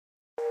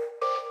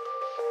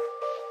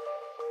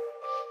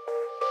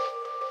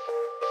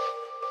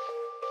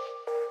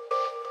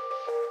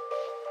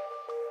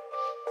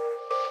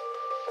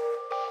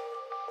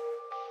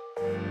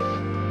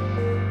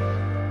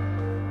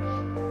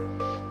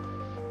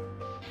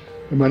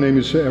My name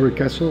is Erik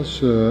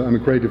Kessels. I'm a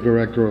creative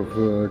director of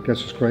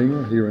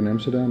KesselsKramer here in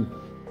Amsterdam.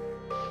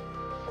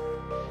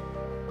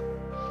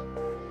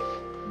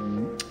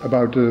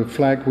 About the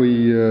flag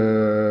we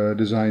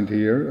designed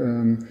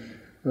here.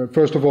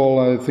 First of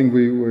all, I think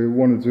we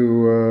wanted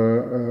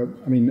to,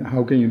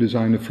 how can you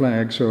design a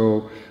flag?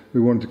 So we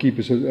wanted to keep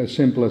it as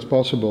simple as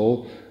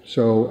possible.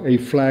 So a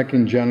flag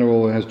in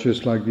general has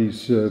just like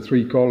these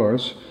three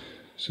colors.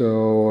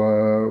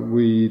 So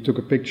we took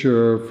a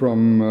picture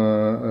from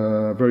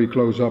very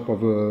close up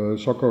of a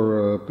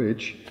soccer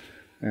pitch,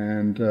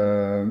 and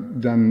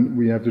then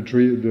we have the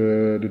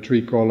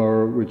tree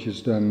color, which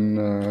is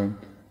then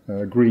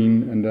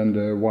green, and then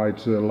the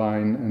white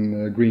line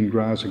and green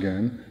grass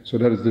again. So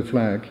that is the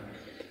flag,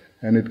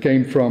 and it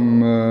came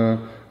from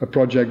a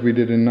project we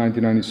did in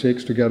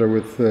 1996 together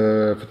with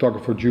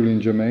photographer Julian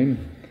Germain,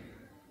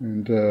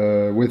 and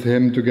with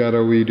him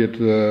together we did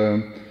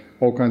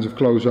all kinds of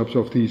close-ups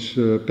of these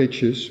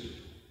pitches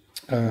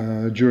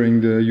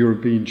during the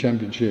European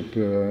Championship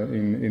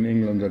in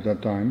England at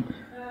that time.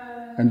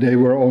 And they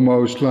were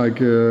almost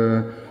like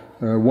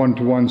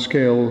one-to-one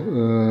scale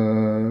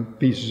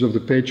pieces of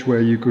the pitch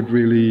where you could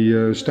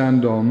really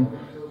stand on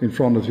in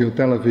front of your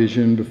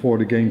television before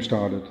the game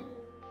started.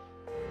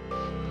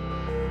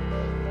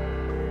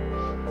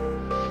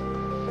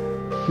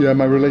 Yeah,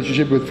 my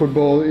relationship with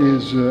football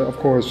is, of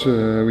course,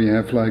 we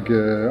have like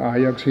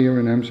Ajax here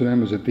in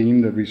Amsterdam as a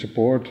team that we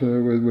support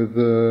with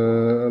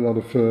a lot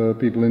of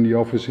people in the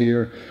office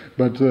here.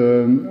 But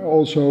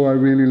also I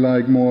really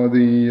like more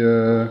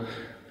the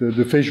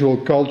visual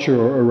culture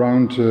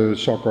around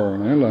soccer,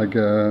 like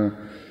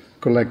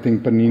collecting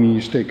Panini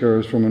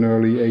stickers from an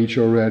early age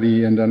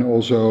already, and then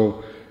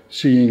also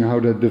seeing how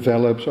that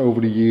develops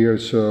over the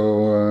years.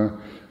 So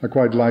I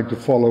quite like to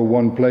follow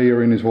one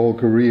player in his whole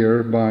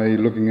career by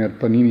looking at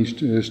Panini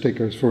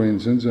stickers, for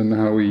instance, and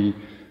how he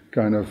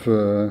kind of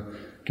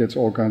gets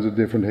all kinds of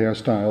different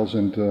hairstyles,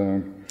 and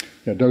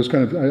yeah, those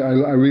kind of.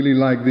 I really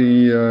like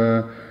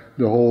the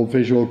whole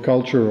visual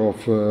culture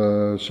of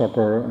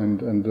soccer,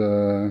 and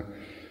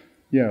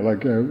yeah,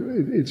 like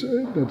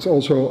it's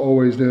also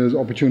always there's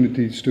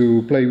opportunities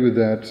to play with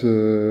that.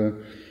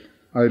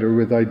 Either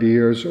with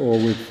ideas or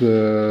with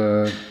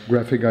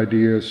graphic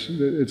ideas.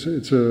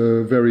 It's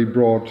a very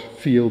broad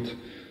field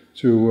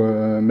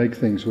to make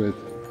things with.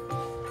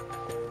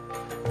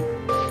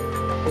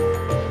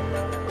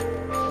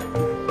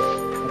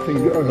 I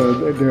think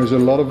there's a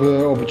lot of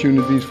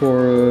opportunities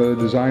for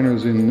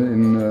designers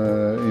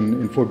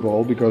in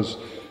football, because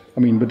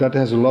but that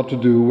has a lot to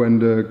do when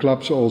the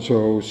clubs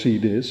also see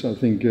this. I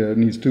think it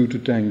needs two to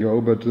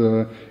tango, but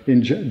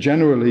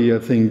generally I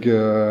think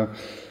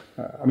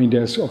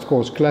there's of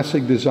course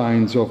classic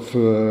designs of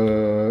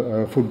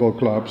football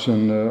clubs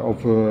and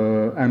of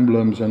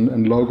emblems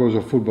and logos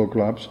of football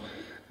clubs,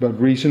 but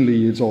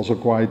recently it's also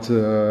quite,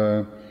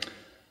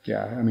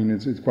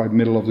 it's quite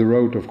middle of the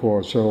road, of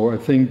course. So I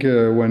think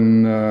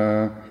when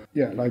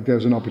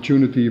there's an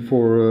opportunity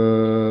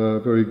for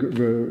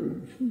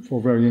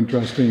very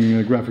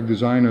interesting graphic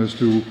designers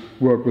to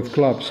work with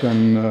clubs,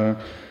 then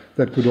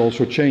that could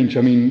also change.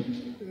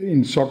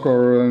 In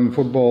soccer and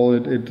football,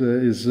 it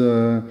is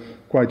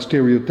quite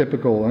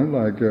stereotypical,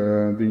 like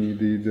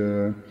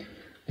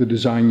the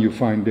design you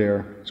find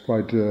there. It's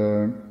quite.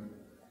 You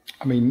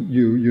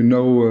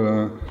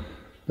know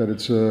that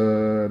it's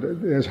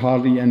there's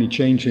hardly any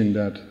change in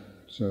that.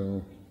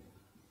 So.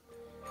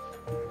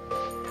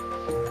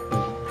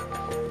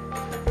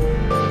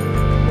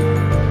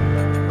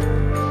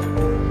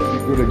 A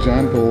good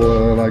example,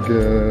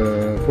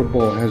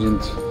 football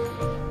hasn't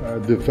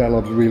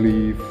developed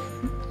really.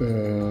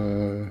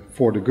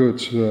 For the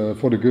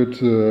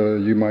good,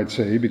 you might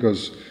say,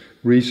 because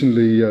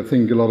recently I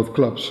think a lot of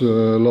clubs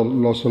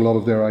lost a lot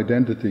of their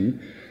identity.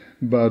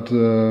 But but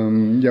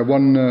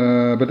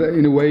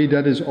in a way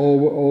that is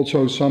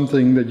also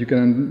something that you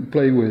can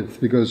play with,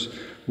 because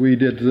we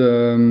did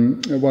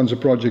once a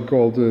project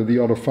called The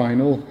Other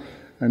Final,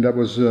 and that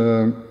was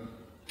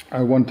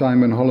one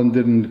time when Holland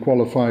didn't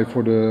qualify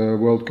for the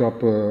World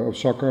Cup of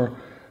soccer,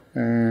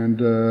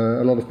 and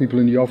a lot of people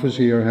in the office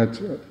here had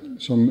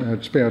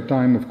spare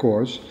time, of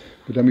course,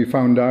 but then we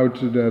found out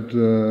that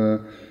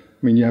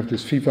you have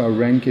this FIFA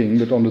ranking,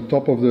 but on the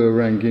top of the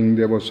ranking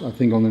there was, I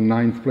think on the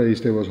 9th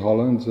place there was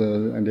Holland,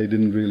 and they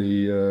didn't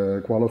really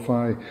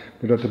qualify,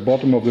 but at the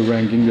bottom of the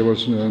ranking there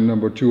was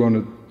number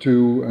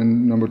 202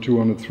 and number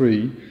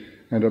 203,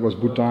 and that was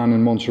Bhutan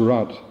and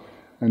Montserrat,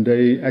 and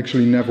they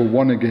actually never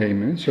won a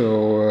game,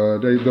 so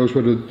those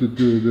were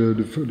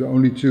the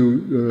only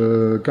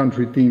two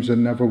country teams that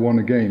never won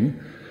a game.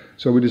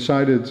 So we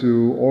decided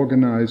to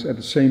organize at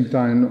the same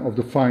time of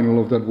the final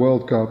of that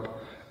World Cup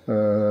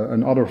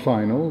an other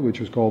final, which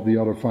was called The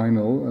Other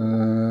Final,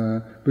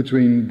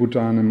 between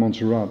Bhutan and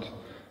Montserrat.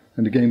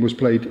 And the game was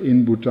played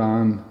in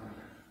Bhutan,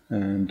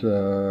 and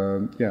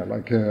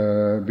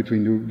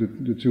between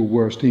the two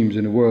worst teams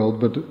in the world.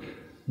 But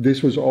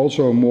this was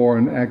also more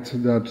an act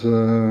that,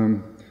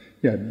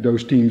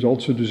 those teams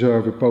also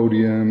deserve a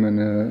podium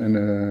and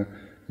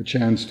a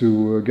chance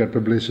to get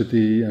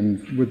publicity.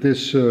 And with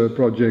this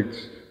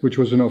project, which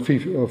was an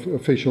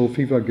official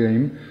FIFA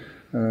game.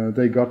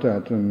 They got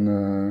that,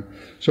 and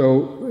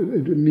so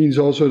it means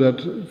also that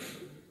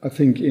I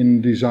think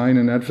in design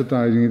and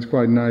advertising it's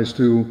quite nice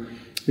to,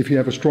 if you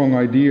have a strong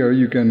idea,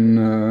 you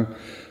can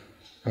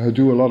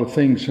do a lot of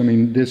things. I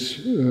mean, this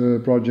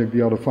project,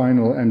 The Other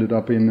Final, ended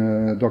up in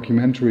a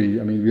documentary.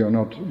 I mean, we are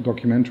not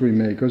documentary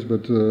makers,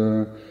 but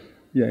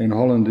yeah, in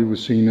Holland it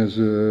was seen as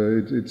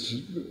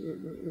it's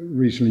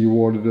recently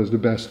awarded as the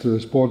best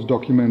sports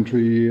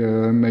documentary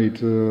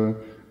made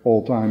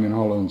all time in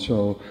Holland.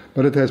 So,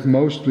 but it has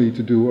mostly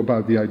to do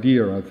about the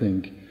idea, I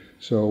think.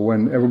 So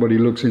when everybody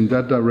looks in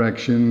that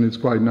direction, it's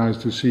quite nice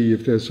to see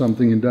if there's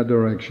something in that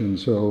direction.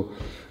 So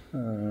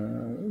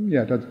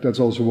yeah, that's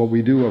also what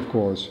we do, of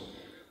course,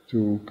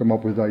 to come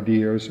up with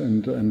ideas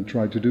and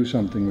try to do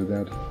something with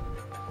that.